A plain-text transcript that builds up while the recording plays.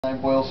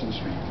Boylston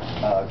Street.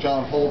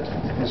 John Holt,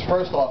 his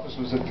first office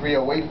was at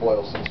 308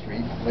 Boylston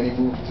Street, then he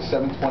moved to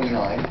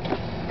 729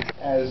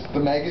 as the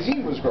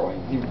magazine was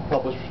growing. He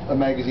published a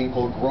magazine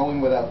called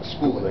Growing Without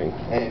Schooling,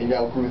 and he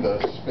outgrew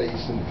the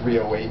space in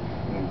 308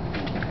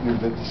 and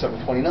moved into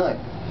 729.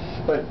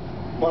 But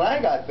when I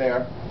got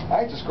there,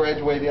 I just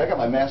graduated, I got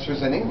my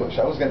master's in English.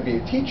 I was going to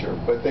be a teacher,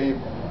 but they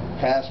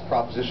passed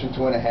Proposition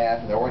 2.5,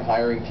 and they weren't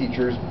hiring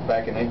teachers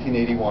back in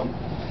 1981.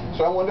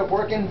 So I wound up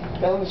working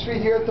down the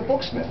street here at the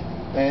Booksmith.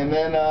 And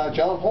then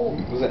John Holt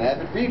was an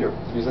avid reader.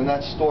 He was in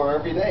that store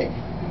every day.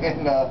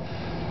 And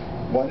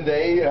one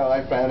day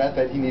I found out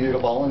that he needed a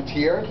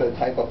volunteer to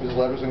type up his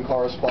letters and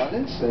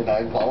correspondence, and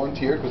I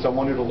volunteered because I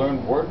wanted to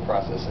learn word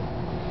processing.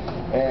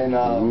 And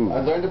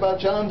I learned about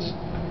John's,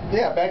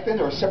 back then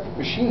there were separate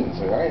machines,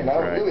 right? And I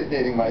was really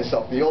dating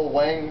myself, the old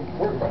Wang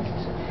word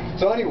processor.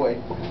 So anyway,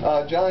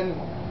 John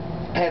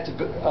had to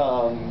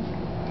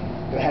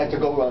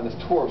go on this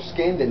tour of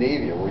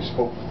Scandinavia where he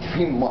spoke for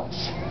 3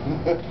 months.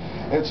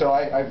 And so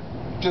I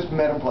just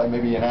met him for like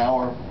maybe an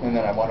hour, and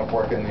then I wound up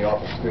working in the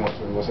office 3 months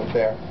when he wasn't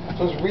there.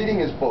 So I was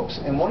reading his books,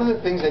 and one of the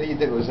things that he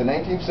did was in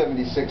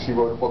 1976 he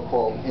wrote a book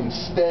called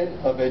Instead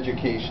of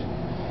Education,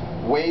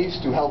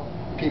 Ways to Help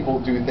People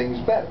Do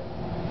Things Better.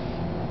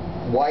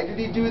 Why did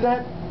he do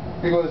that?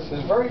 Because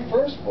his very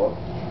first book,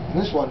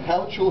 this one,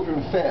 How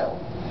Children Fail,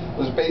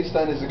 was based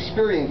on his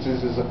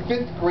experiences as a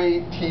 5th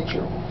grade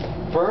teacher.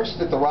 First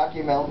at the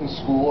Rocky Mountain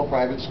School, a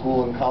private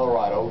school in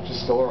Colorado, which is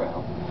still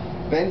around.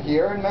 Then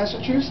here in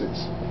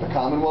Massachusetts, the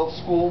Commonwealth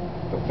School,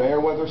 the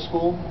Fairweather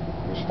School.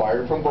 He was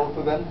fired from both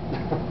of them.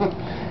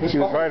 He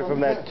was fired from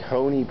that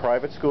Tony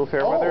private school,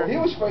 Fairweather? Oh, he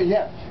was fired,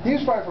 he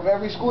was fired from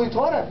every school he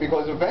taught at,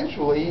 because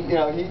eventually,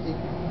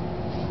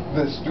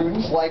 the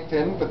students liked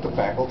him, but the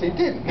faculty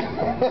didn't.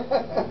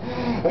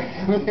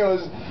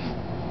 Because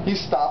he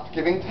stopped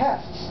giving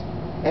tests.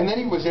 And then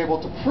he was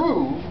able to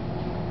prove,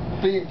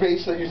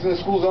 based on using the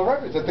school's own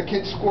records, that the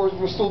kids' scores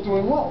were still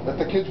doing well, that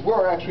the kids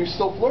were actually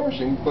still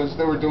flourishing because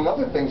they were doing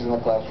other things in the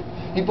classroom.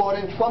 He brought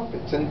in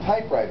trumpets and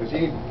typewriters.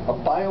 He had a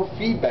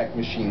biofeedback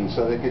machine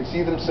so they could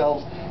see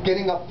themselves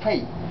getting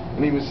uptight.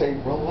 And he would say,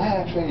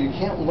 relax, man, you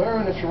can't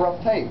learn if you're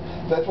uptight.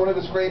 That's one of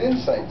his great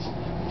insights.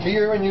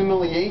 Fear and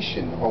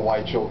humiliation are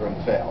why children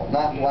fail,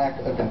 not lack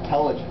of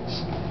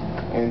intelligence.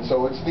 And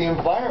so it's the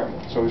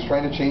environment. So he's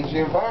trying to change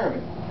the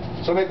environment.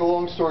 So to make a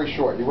long story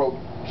short, he wrote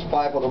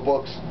 5 other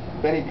books.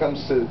 Then he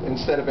comes to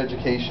Instead of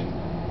Education.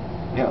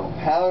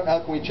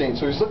 How can we change?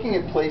 So he's looking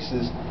at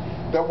places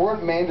that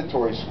weren't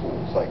mandatory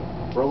schools, like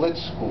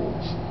Berlitz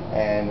schools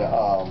and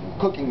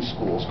cooking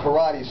schools,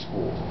 karate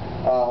schools,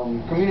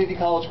 community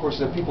college courses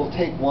that people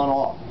take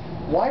one-off.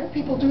 Why do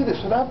people do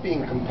this without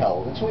being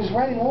compelled? And so he's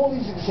writing all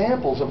these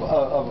examples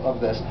of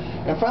this.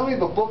 And finally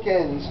the book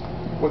ends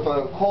with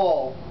a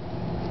call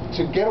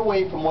to get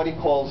away from what he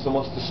calls the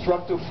most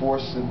destructive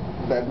force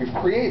that we've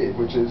created,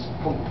 which is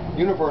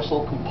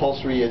universal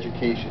compulsory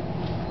education.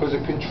 Because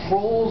it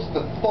controls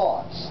the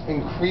thoughts,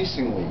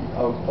 increasingly,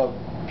 of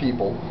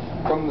people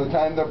from the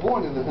time they're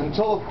born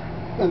until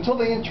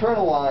they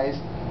internalize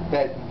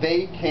that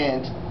they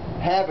can't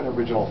have an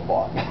original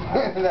thought,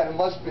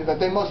 that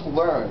they must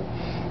learn.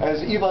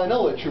 As Ivan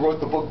Illich, who wrote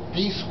the book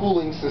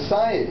Deschooling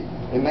Society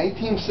in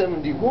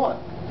 1971,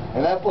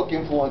 and that book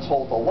influenced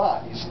Holt a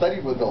lot. He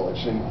studied with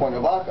Illich in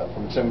Cuernavaca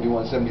from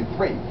 71,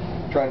 73,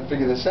 trying to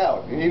figure this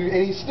out. And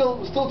he still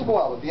took a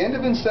while. At the end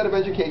of Instead of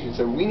Education, he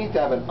said, we need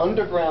to have an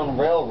underground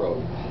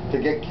railroad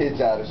to get kids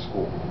out of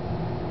school.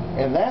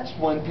 And that's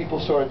when people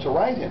started to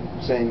write him,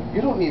 saying, you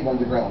don't need an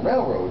underground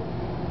railroad.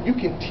 You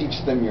can teach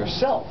them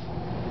yourself.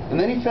 And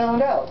then he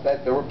found out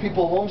that there were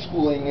people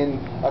homeschooling in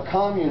a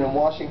commune in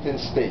Washington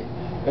State,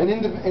 an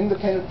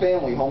independent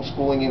family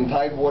homeschooling in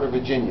Tidewater,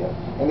 Virginia.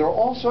 And there were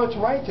all sorts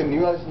to write to him. He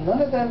realized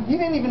none of them, he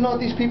didn't even know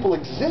these people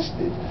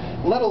existed,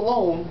 let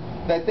alone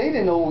that they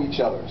didn't know each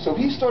other. So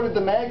he started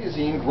the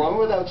magazine, Growing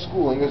Without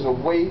Schooling, as a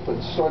way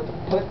to sort of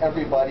put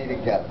everybody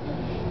together.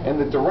 And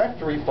the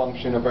directory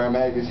function of our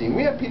magazine,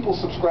 we had people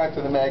subscribe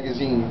to the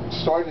magazine,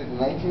 started in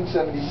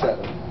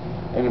 1977,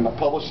 and I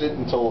published it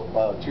until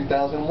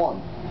 2001.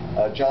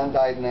 John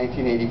died in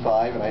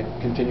 1985, and I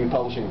continued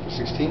publishing it for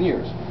 16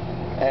 years.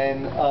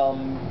 And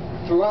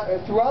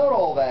throughout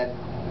all that,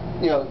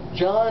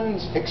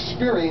 John's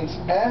experience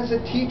as a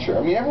teacher,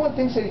 I mean, everyone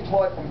thinks that he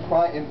taught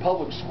in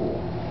public school.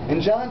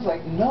 And John's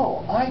like,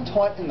 no, I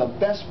taught in the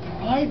best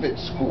private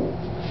schools.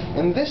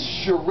 And this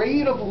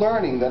charade of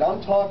learning that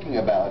I'm talking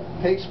about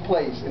takes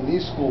place in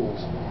these schools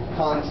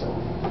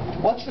constantly.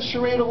 What's the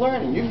charade of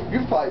learning?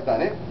 You've probably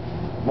done it.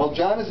 Well,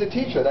 John is a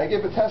teacher. I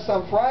give a test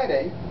on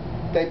Friday,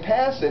 they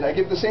pass it. I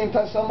give the same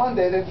test on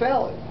Monday, they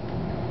fail it.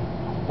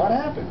 What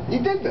happened? He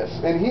did this.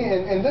 And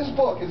this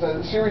book is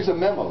a series of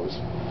memos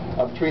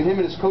between him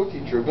and his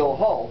co-teacher, Bill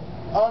Hull,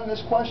 on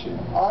this question.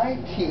 I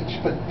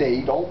teach, but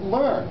they don't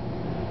learn.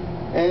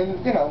 And,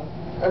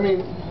 I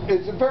mean,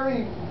 it's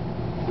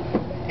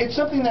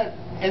something that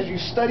as you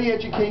study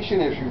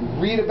education, as you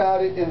read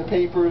about it in the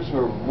papers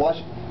or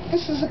watch,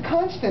 this is a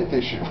constant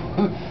issue.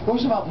 It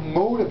was about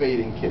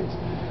motivating kids.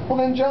 Well,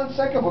 then John's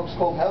second book is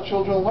called How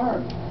Children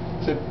Learn.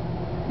 I said,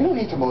 you don't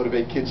need to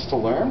motivate kids to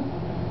learn.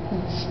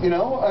 You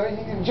know, I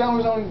mean, John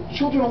was on,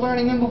 children are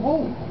learning in the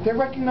womb. They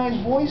recognize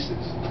voices.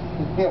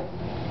 You know,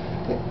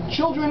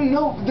 children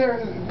know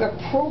they're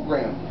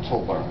programmed to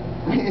learn.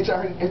 I mean,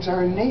 it's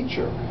our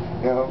nature.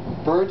 You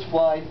know, birds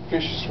fly,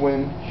 fish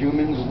swim,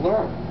 humans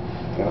learn.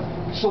 You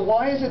know? So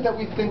why is it that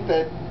we think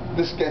that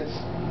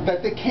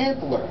that they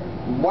can't learn?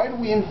 Why do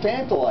we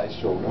infantilize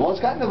children? Well,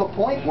 it's gotten to the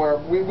point where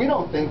we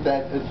don't think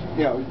that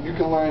you know, you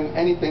can learn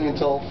anything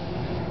until,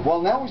 well,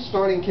 now we're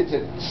starting kids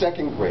at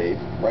 2nd grade,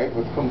 right?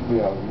 With,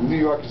 you know, New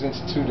York has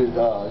instituted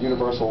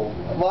universal,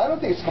 well, I don't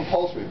think it's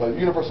compulsory, but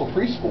universal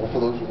preschool for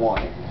those who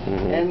want it.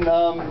 And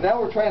now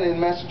we're trying to, in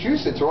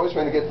Massachusetts, we're always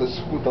trying to get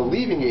the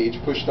leaving age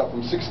pushed up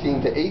from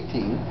 16 to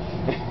 18,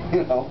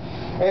 you know,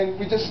 and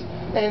we just,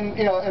 and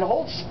you know, and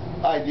Holt's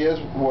ideas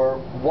were,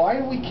 why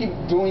do we keep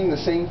doing the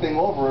same thing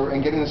over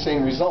and getting the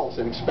same results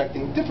and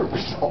expecting different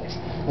results?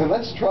 And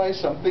let's try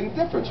something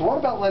different. So what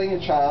about letting a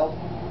child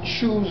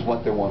choose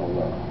what they want to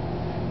learn?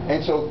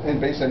 And so,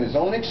 and based on his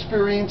own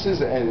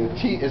experiences and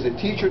as a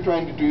teacher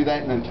trying to do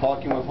that, and then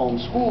talking with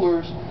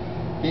homeschoolers,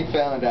 he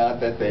found out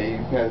that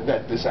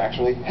that this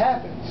actually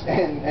happens.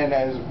 And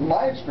as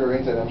my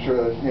experience, and I'm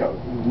sure that, you know,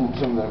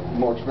 some of the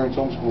more experienced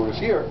homeschoolers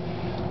here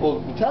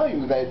will tell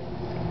you that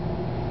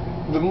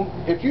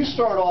if you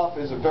start off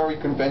as a very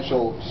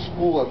conventional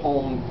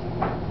school-at-home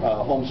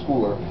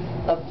homeschooler,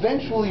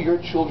 eventually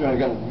your children are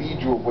going to lead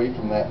you away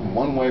from that in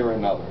one way or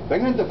another. They're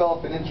going to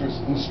develop an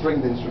interest in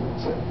stringed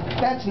instruments.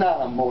 That's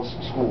not on most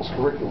schools'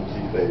 curriculums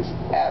these days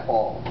at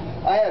all.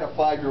 I had a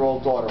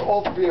 5-year-old daughter.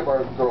 All 3 of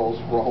our girls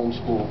were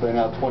homeschooled. They're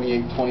now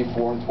 28,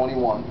 24, and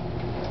 21.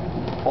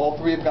 All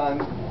 3 have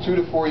gone 2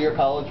 to 4-year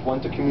college,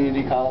 1 to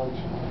community college.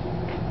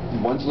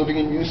 One's living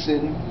in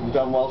Houston,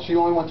 done well. She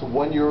only went to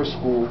 1 year of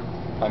school.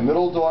 My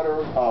middle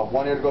daughter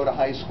wanted to go to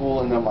high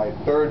school, and then my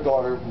 3rd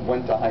daughter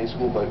went to high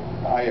school. But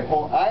I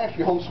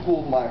actually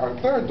homeschooled our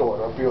 3rd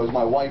daughter because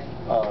my wife.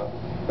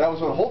 That was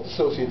when Holt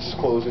Associates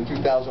closed in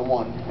 2001,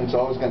 and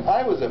so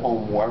I was at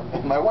home more,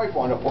 and my wife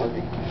wound up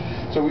working.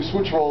 So we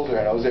switched roles there,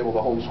 and I was able to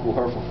homeschool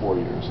her for 4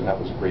 years, and that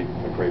was a great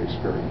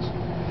experience.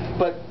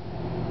 But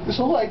this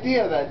whole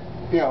idea that,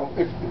 you know,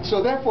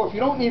 so therefore, if you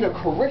don't need a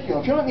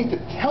curriculum, if you don't need to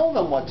tell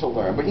them what to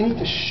learn, but you need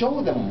to show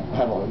them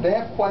how to learn. They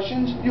have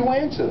questions, you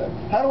answer them.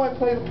 How do I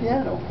play the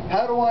piano?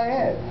 How do I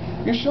add?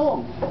 You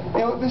show them.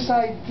 You know, this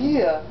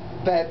idea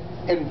that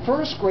in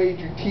 1st grade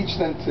you teach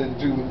them to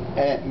do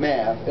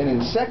math, and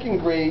in 2nd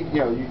grade, you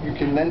know, you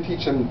can then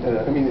teach them,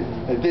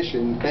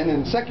 addition, and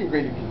in 2nd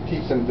grade you can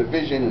teach them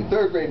division, and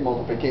 3rd grade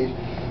multiplication.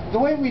 The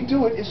way we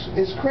do it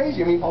is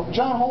crazy. I mean,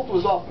 John Holt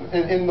was off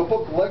in the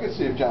book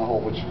Legacy of John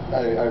Holt, which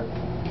I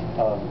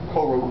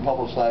co-wrote and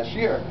published last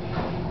year.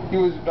 He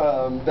was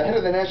the head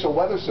of the National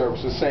Weather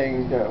Service was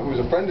saying, who was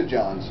a friend of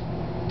John's,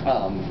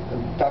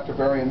 Dr.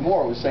 Varian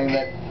Moore, was saying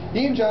that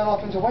he and John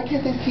often said, why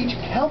can't they teach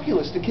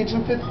calculus to kids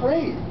in 5th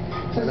grade?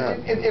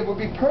 It would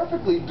be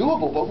perfectly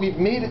doable, but we've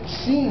made it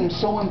seem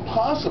so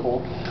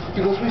impossible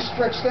because we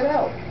stretched it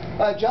out.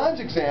 John's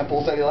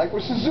examples that he liked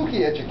were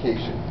Suzuki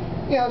education.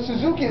 You know,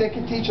 Suzuki, they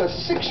can teach a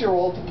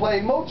 6-year-old to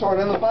play Mozart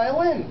on the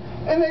violin.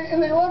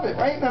 And they love it,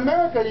 right? In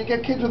America, you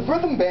get kids with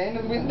rhythm band,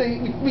 and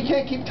we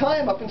can't keep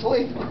time up until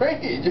 8th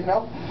grade, you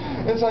know?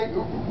 It's like,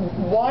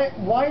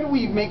 why do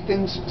we make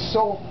things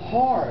so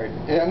hard?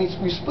 I mean,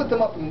 we split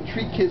them up and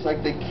treat kids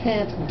like they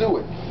can't do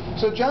it.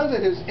 So John's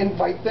idea is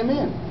invite them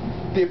in.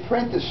 The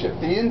apprenticeship,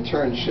 the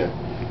internship,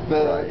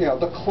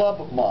 the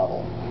club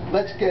model.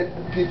 Let's get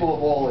people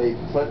of all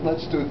ages.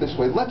 Let's do it this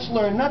way. Let's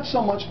learn not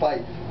so much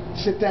by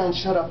sit down,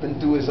 shut up,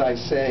 and do as I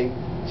say.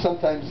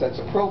 Sometimes that's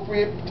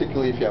appropriate,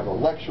 particularly if you have a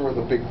lecture with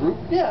a big group.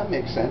 Yeah, it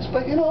makes sense.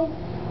 But, you know,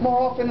 more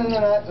often than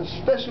not,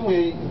 especially when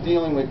you're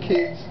dealing with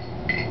kids,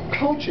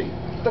 coaching.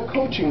 The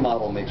coaching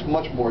model makes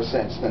much more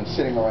sense than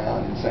sitting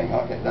around and saying,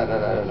 okay,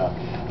 da-da-da-da-da.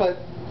 But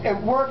it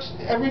works.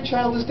 Every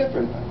child is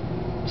different.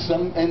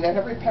 And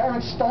every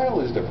parent's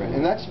style is different.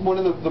 And that's one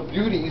of the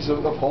beauties of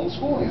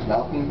homeschooling, as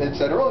Malcolm had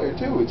said earlier,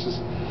 too. It's just,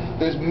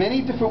 there's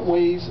many different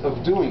ways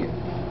of doing it.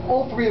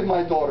 All 3 of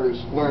my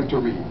daughters learned to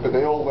read, but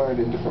they all learned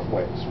in different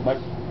ways. My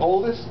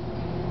oldest,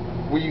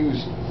 we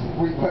used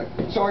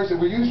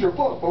your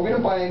book, but we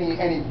didn't buy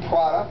any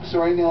products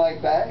or anything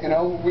like that. You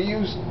know, we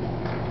used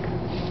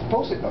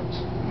Post-it notes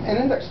and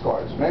index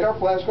cards. Made our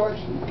flashcards,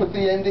 put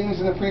the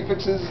endings and the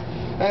prefixes.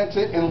 That's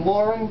it. And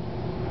Lauren,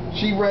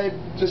 she read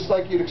just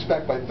like you'd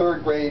expect. By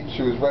 3rd grade,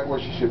 she was right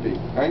where she should be.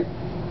 Right.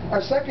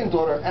 Our 2nd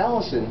daughter,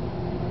 Allison,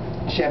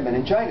 she had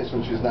meningitis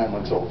when she was 9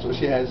 months old, so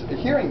she has a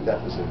hearing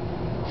deficit.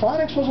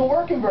 Phonics wasn't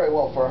working very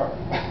well for her.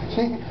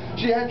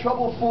 She had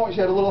trouble forming,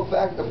 she had a little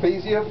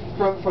aphasia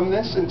from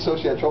this, and so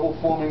she had trouble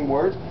forming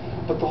words.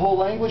 But the whole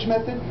language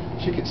method,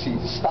 she could see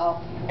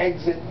stop,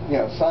 exit, you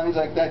know, signs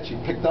like that. She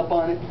picked up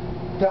on it.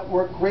 That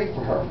worked great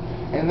for her.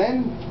 And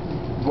then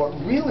what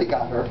really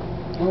got her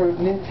were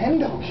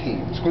Nintendo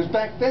games. Because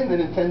back then the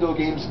Nintendo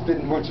games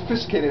weren't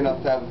sophisticated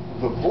enough to have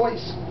the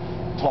voice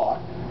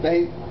talk.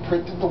 they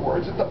printed the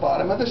words at the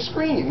bottom of the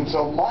screen.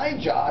 So my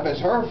job as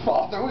her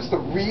father was to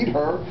read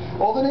her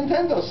all the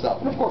Nintendo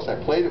stuff. And of course I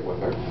played it with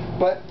her,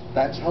 but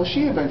that's how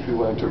she eventually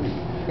learned to read.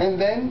 And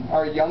then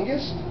our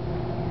youngest,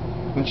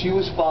 when she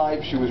was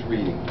 5, she was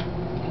reading.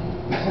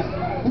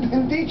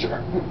 Didn't teach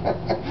her.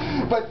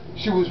 But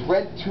she was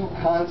read to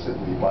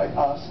constantly by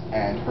us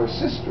and her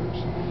sisters.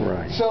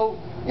 Right. So,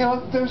 you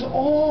know, there's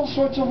all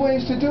sorts of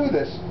ways to do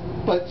this.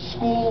 But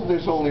school,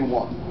 there's only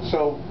one.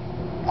 So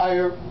I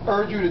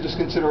urge you to just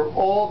consider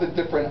all the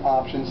different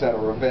options that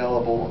are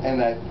available, and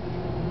that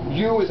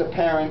you as a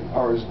parent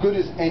are as good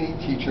as any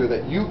teacher,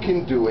 that you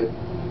can do it,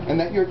 and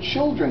that your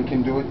children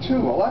can do it too.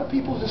 A lot of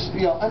people just,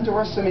 you know,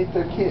 underestimate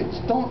their kids.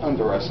 Don't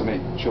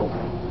underestimate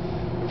children.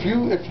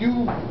 If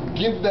you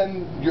give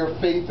them your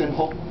faith and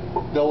hope,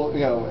 they'll,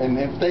 you know, and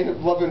if they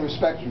love and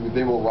respect you,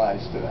 they will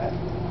rise to that.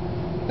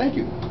 Thank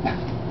you.